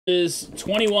Is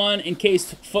 21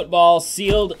 Encased Football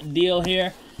sealed deal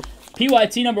here.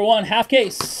 PYT number 1, half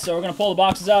case. So we're going to pull the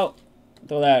boxes out,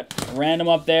 throw that random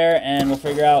up there, and we'll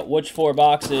figure out which 4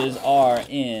 boxes are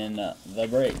in the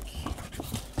break.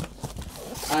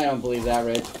 I don't believe that,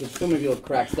 Rich. Because so many people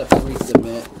crack stuff to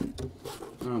resubmit.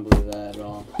 I don't believe that at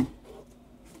all.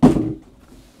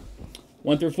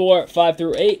 1 through 4, 5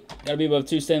 through 8. Got to be above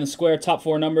 2, stay in the square. Top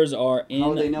 4 numbers are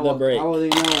in the break. How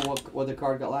would they know what the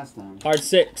card got last time? Hard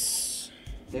 6.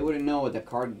 They wouldn't know what the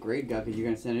card grade got because you're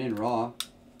going to send it in raw.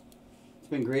 It's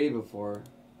been graded before.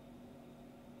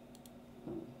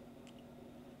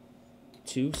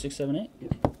 2, 6, 7, 8.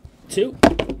 Yep. 2.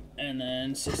 And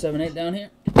then 6, 7, 8 down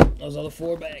here. Those other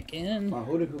 4 back in. Wow,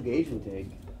 who did Hugasian take?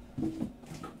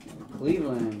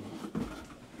 Cleveland.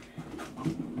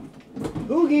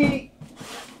 Hoogie!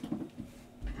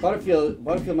 Butterfield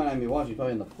might not be watching. He's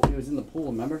probably in the pool. He was in the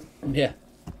pool, remember? Yeah.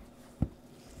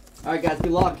 All right, guys.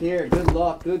 Good luck here. Good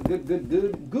luck. Good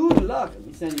luck. Let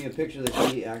me send you a picture of the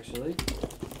sheet, actually.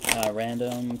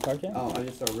 Random card cam? Oh, I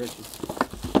just saw Rich's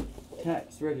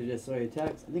text. Richard just saw your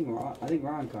text. I think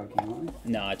Ron card came on.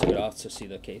 No, I took it off to see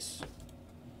the case.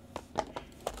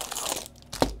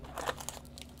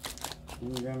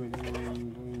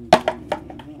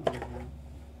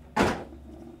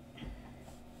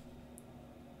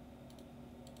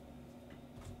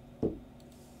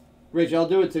 Rich, I'll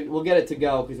do it. We'll get it to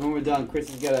go because when we're done, Chris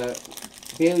has got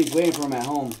Bailey's waiting for him at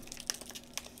home.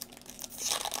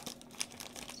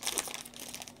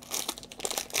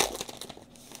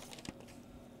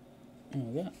 Oh,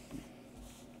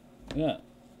 we got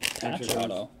patch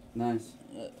auto. Nice.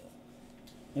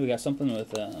 We got something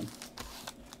with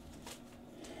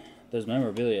there's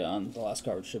memorabilia on the last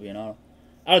card, which should be an auto.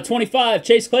 Out of 25,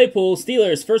 Chase Claypool,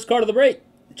 Steelers, first card of the break,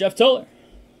 Jeff Toller.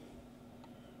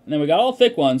 And then we got all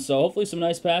thick ones, so hopefully some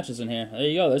nice patches in here. There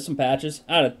you go, there's some patches.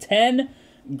 Out of 10,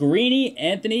 Greeny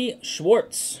Anthony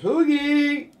Schwartz.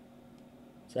 Hoogie!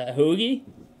 Is that Hoogie?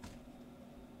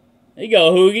 There you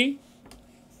go, Hoogie.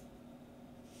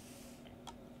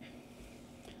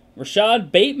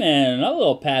 Rashad Bateman, another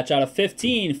little patch out of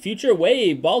 15. Future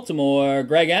Wave, Baltimore,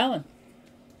 Greg Allen.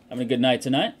 Having a good night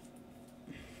tonight.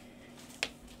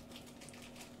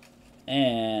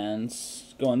 And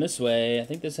going this way, I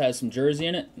think this has some jersey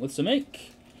in it with some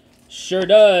ink. Sure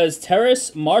does.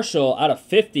 Terrace Marshall out of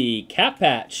 50. Cap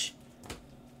patch.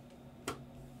 I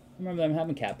remember them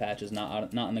having cap patches,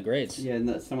 not in the grades. Yeah,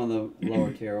 and some of the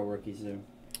lower tier rookies do.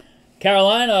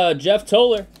 Carolina, Jeff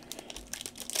Toller.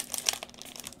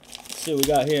 Let's see what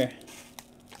we got here.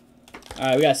 All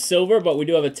right, we got silver, but we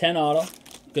do have a 10 auto.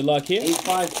 Good luck here. 8,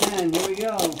 5, 10. Here we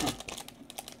go.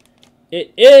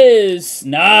 It is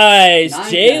nice.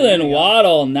 Jalen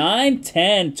Waddle, 9,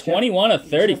 10, 21 of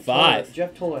 35.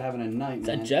 Jeff Toller having a night, man. Is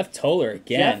that Jeff Toller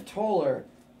again? Jeff Toller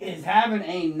is having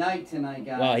a night tonight,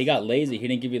 guys. Wow, he got lazy. He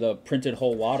didn't give you the printed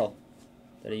whole Waddle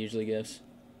that he usually gives.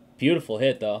 Beautiful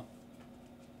hit, though.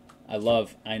 I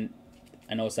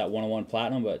know it's that 101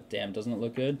 platinum, but damn, doesn't it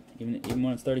look good? Even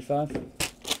when it's 35?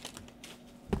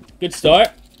 Good start.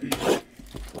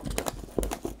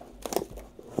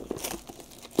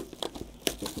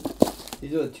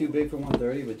 These are too big for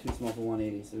 130, but too small for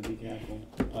 180, so be careful.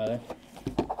 Are they?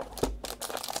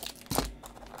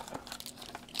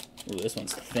 Ooh, this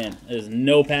one's thin. There's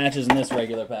no patches in this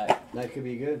regular pack. That could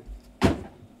be good.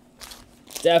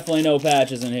 Definitely no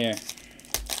patches in here.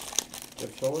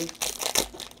 Jeff Toller?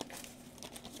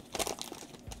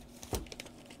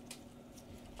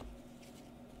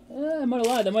 I might have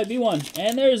lied. There might be one.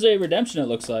 And there's a redemption, it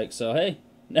looks like. So, hey,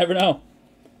 never know.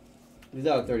 These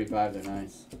out of 35, they're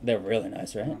nice. They're really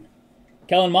nice, right?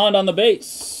 Kellen Mond on the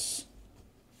base.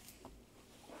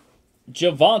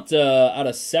 Javonta out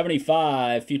of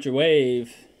 75. Future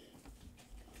Wave.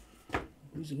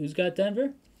 Who's got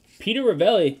Denver? Peter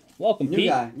Ravelli. Welcome,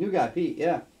 Pete. New guy, Pete,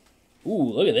 yeah.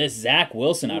 Ooh, look at this. Zach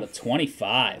Wilson out of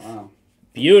 25. Wow.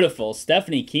 Beautiful.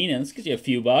 Stephanie Keenan. Let's get you a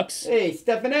few bucks. Hey,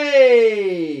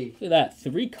 Stephanie! Look at that.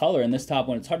 3 color in this top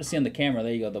one. It's hard to see on the camera.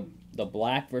 There you go. The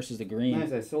black versus the green.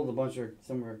 Nice. I sold a bunch of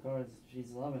some of her cards. She's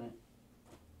loving it.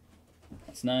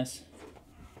 That's nice.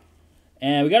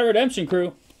 And we got a redemption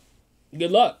crew. Good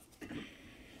luck.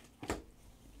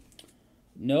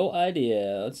 No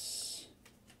idea. Let's...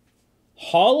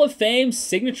 Hall of Fame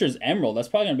Signatures Emerald. That's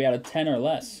probably going to be out of 10 or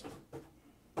less.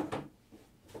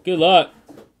 Good luck.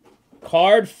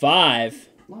 Card 5.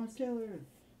 Lawrence Taylor.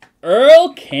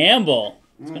 Earl Campbell.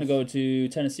 It's Nice. going to go to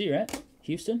Tennessee, right?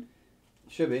 Houston?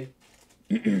 Should be.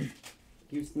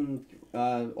 Houston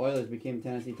Oilers became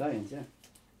Tennessee Titans, yeah.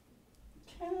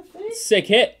 Tennessee? Sick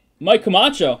hit. Mike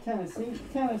Camacho.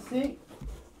 Tennessee.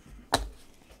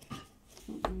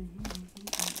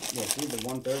 Yeah, see the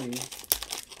 130.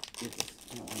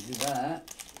 I don't want to do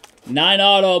that. 9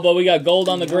 auto, but we got gold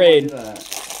on the You don't wanna grade. do that.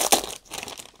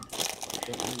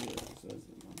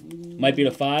 Might be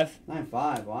the 5.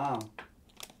 9.5. Wow.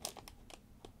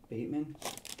 Bateman.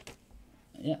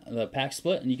 Yeah, the pack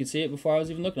split, and you can see it before I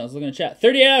was even looking. I was looking at chat.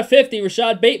 38 out of 50,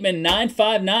 Rashad Bateman,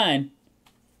 959.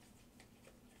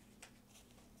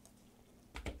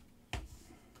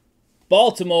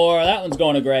 Baltimore, that one's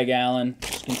going to Greg Allen.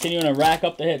 Just continuing to rack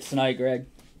up the hits tonight, Greg.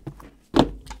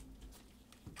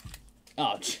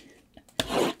 Oh,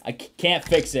 I can't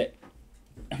fix it.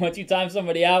 Once you time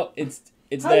somebody out, it's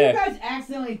How there. How do you guys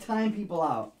accidentally time people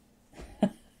out?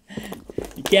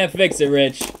 You can't fix it,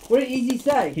 Rich. What did Easy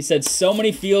say? He said, so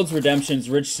many Fields redemptions.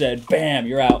 Rich said, bam,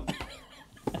 you're out.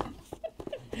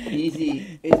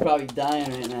 Easy is probably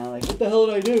dying right now. Like, what the hell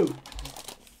did I do?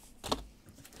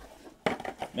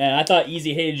 Man, I thought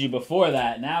Easy hated you before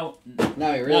that. Now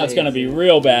It's going to be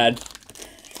real bad.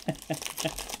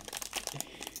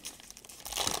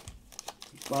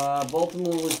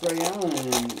 Baltimore was Greg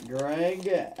Allen.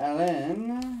 Greg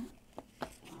Allen.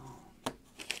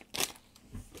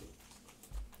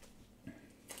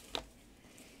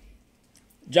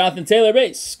 Jonathan Taylor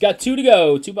base. Got 2 to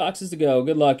go. 2 boxes to go.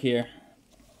 Good luck here.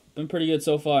 Been pretty good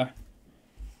so far.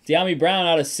 De'Ami Brown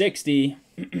out of 60.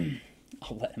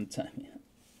 I'll let him time me.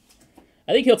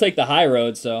 I think he'll take the high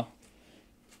road, so.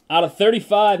 Out of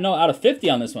 35. No, out of 50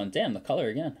 on this one. Damn, the color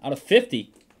again. Out of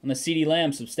 50 on the CD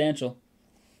Lamb. Substantial.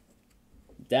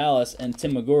 Dallas and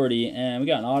Tim McGordy. And we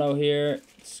got an auto here.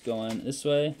 It's going this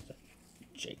way.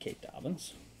 J.K.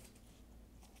 Dobbins.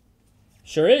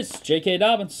 Sure is. J.K.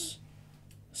 Dobbins.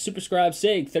 Superscribe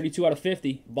Sig, 32 out of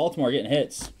 50. Baltimore getting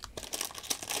hits.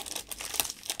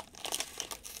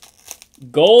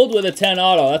 Gold with a 10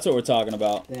 auto. That's what we're talking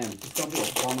about. Damn, just don't be a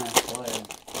bum-ass player.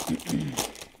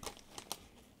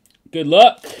 Good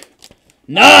luck.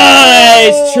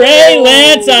 Nice! Trey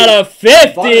Lance out of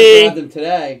 50. Butter grabbed him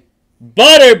today.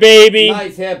 Butter, baby.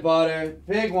 Nice hit, Butter.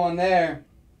 Big one there.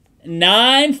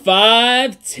 9,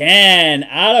 5, 10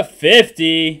 out of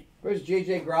 50. Where's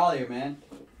JJ Grolier, man?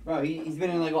 Bro, he's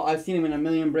been in like, I've seen him in a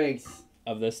million breaks.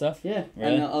 Of this stuff? Yeah,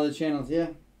 Really? and other channels, yeah.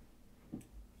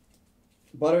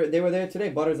 Butter, they were there today.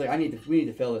 Butter's like, we need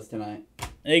to fill this tonight.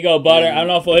 There you go, Butter. I don't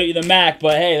know if we'll hit you the Mac,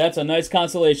 but hey, that's a nice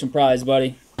consolation prize,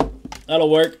 buddy.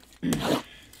 That'll work.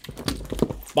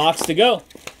 Box to go.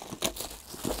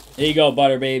 There you go,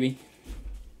 Butter, baby.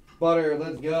 Butter,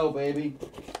 let's go, baby.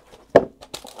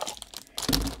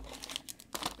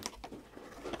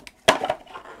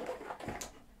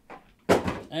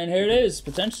 And here it is,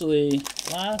 potentially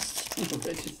last.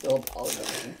 Rich is still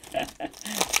apologizing.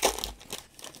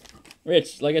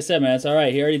 Rich, like I said, man, it's all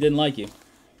right. He already didn't like you.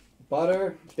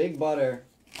 Butter, big Butter.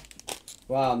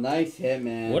 Wow, nice hit,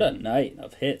 man. What a night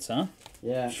of hits, huh?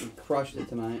 Yeah, he crushed it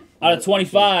tonight. Out of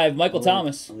 25, Michael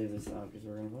Thomas. I'll leave this out because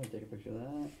we're going to probably take a picture of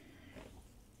that.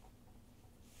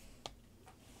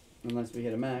 Unless we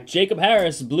hit a max. Jacob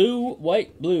Harris, blue,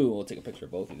 white, blue. We'll take a picture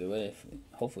of both either way.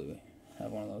 Hopefully we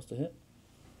have one of those to hit.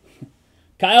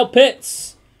 Kyle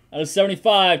Pitts, out of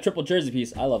 75, triple jersey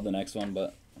piece. I love the next one,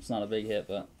 but it's not a big hit,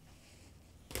 but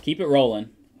keep it rolling.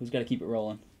 Who's got to keep it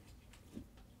rolling?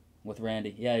 With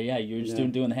Randy. Yeah, you're just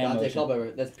doing the hand Dante motion.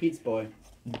 Culpepper. That's Pete's boy.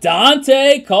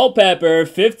 Dante Culpepper,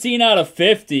 15 out of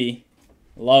 50.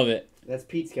 Love it. That's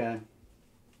Pete's guy.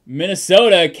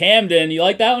 Minnesota, Camden. You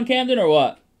like that one, Camden, or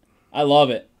what? I love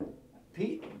it.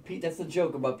 Pete, that's the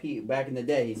joke about Pete. Back in the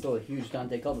day, he sold a huge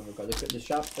Dante Culpepper card. The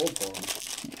shop sold for him.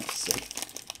 Sick.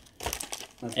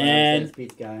 That's why And that's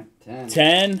Pete's guy. 10.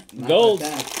 10, gold.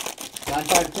 9,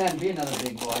 5, 10. Be another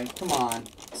big boy. Come on.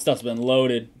 Stuff's been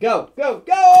loaded. Go, go,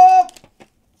 go!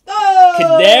 Oh!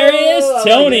 Kadarius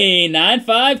Toney, 9,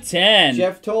 5, 10.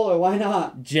 Jeff Toller, why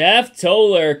not? Jeff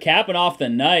Toller capping off the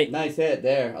night. Nice hit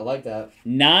there. I like that.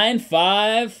 9,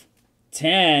 5,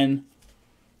 10.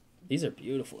 These are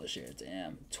beautiful this year.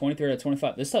 Damn. 23 out of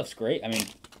 25. This stuff's great. I mean,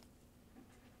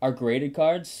 our graded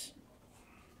cards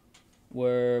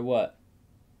were what?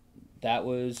 That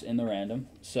was in the random.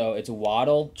 So it's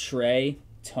Waddle, Trey,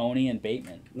 Toney, and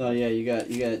Bateman. No, yeah, you got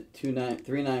 3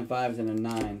 9.5s and a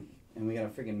 9, and we got a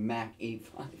freaking Mac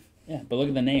 8.5. Yeah, but look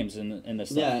at the names in the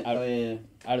stuff. Yeah, out,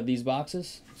 out of these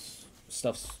boxes,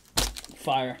 stuff's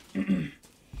fire.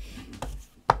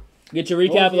 Get your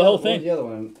recap of the whole thing. What was the other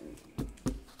one?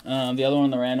 The other one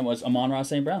on the random was Amon-Ra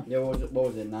St. Brown. Yeah, what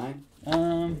was it? 9?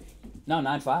 No,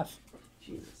 9.5.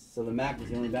 Jesus. So the Mac was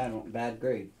the only bad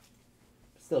grade.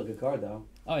 Still a good card though.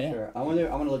 Oh yeah. Sure. I want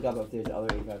to look up if there's other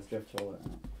 8.5s drift shoulder.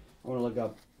 I want to look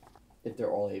up if they're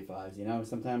all 8.5s. You know,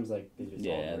 sometimes like they just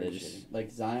all they just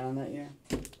like Zion that year.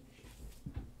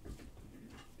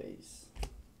 Base.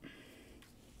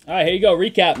 All right, here you go.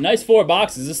 Recap. Nice 4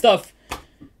 boxes. This stuff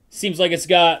seems like it's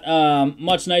got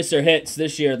much nicer hits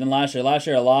this year than last year. Last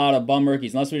year, a lot of bum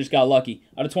rookies, unless we just got lucky.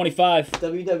 Out of 25,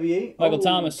 WWE. Michael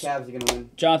Thomas. Cavs are going to win.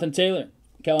 Jonathan Taylor.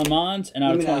 Kellen Mond. And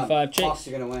out of 25, Chase. Hawks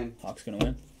are going to win. Hawks going to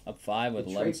win. Up 5 with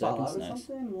 11 seconds. Nice.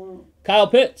 Well, Kyle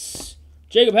Pitts.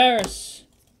 Jacob Harris.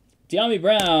 De'Ami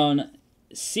Brown.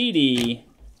 CD.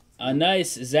 A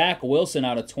nice Zach Wilson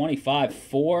out of 25.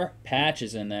 4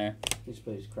 patches in there. He just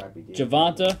plays crappy games.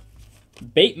 Javonta.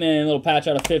 Bateman, little patch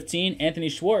out of 15. Anthony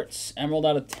Schwartz, Emerald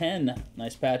out of 10.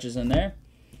 Nice patches in there.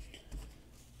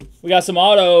 We got some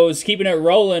autos, keeping it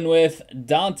rolling with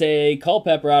Dante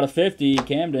Culpepper out of 50.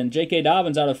 Camden. J.K.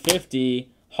 Dobbins out of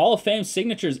 50. Hall of Fame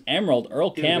signatures Emerald.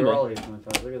 Earl Campbell. Look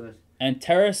at this. And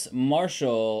Terrace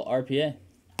Marshall, RPA.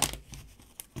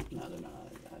 No, they're not.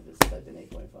 I just typed in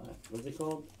 8.5. What's it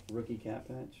called? Rookie cap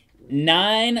patch?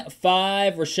 9-5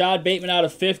 Rashad Bateman out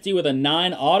of 50 with a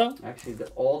 9 auto. Actually,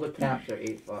 all the caps are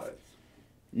 8.5s.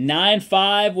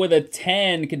 9-5 with a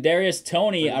 10 Kadarius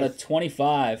Toney out of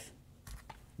 25.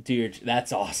 Dude,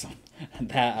 that's awesome.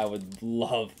 That I would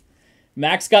love.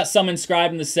 Max got some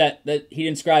inscribed in the set that he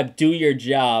inscribed, "Do your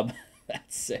job."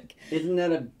 That's sick. Isn't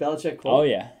that a Belichick quote? Oh,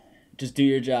 yeah. Just do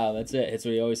your job. That's it. That's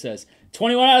what he always says.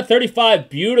 21 out of 35.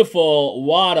 Beautiful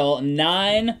Waddle.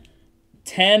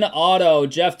 9-10 auto.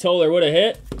 Jeff Toller would have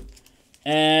hit.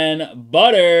 And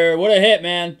Butter would have hit,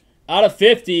 man. Out of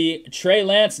 50. Trey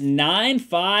Lance.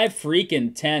 9-5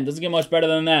 freaking 10. Doesn't get much better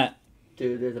than that.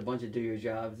 Dude, there's a bunch of do your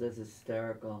jobs. That's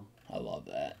hysterical. I love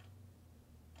that.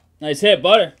 Nice hit,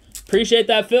 Butter. Appreciate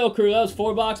that fill, crew. That was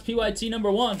 4-box PYT number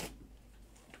 1.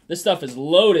 This stuff is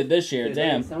loaded this year. Dude,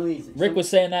 damn. Rick was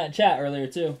saying that in chat earlier,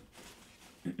 too.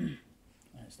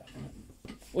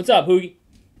 What's up, Hoogie?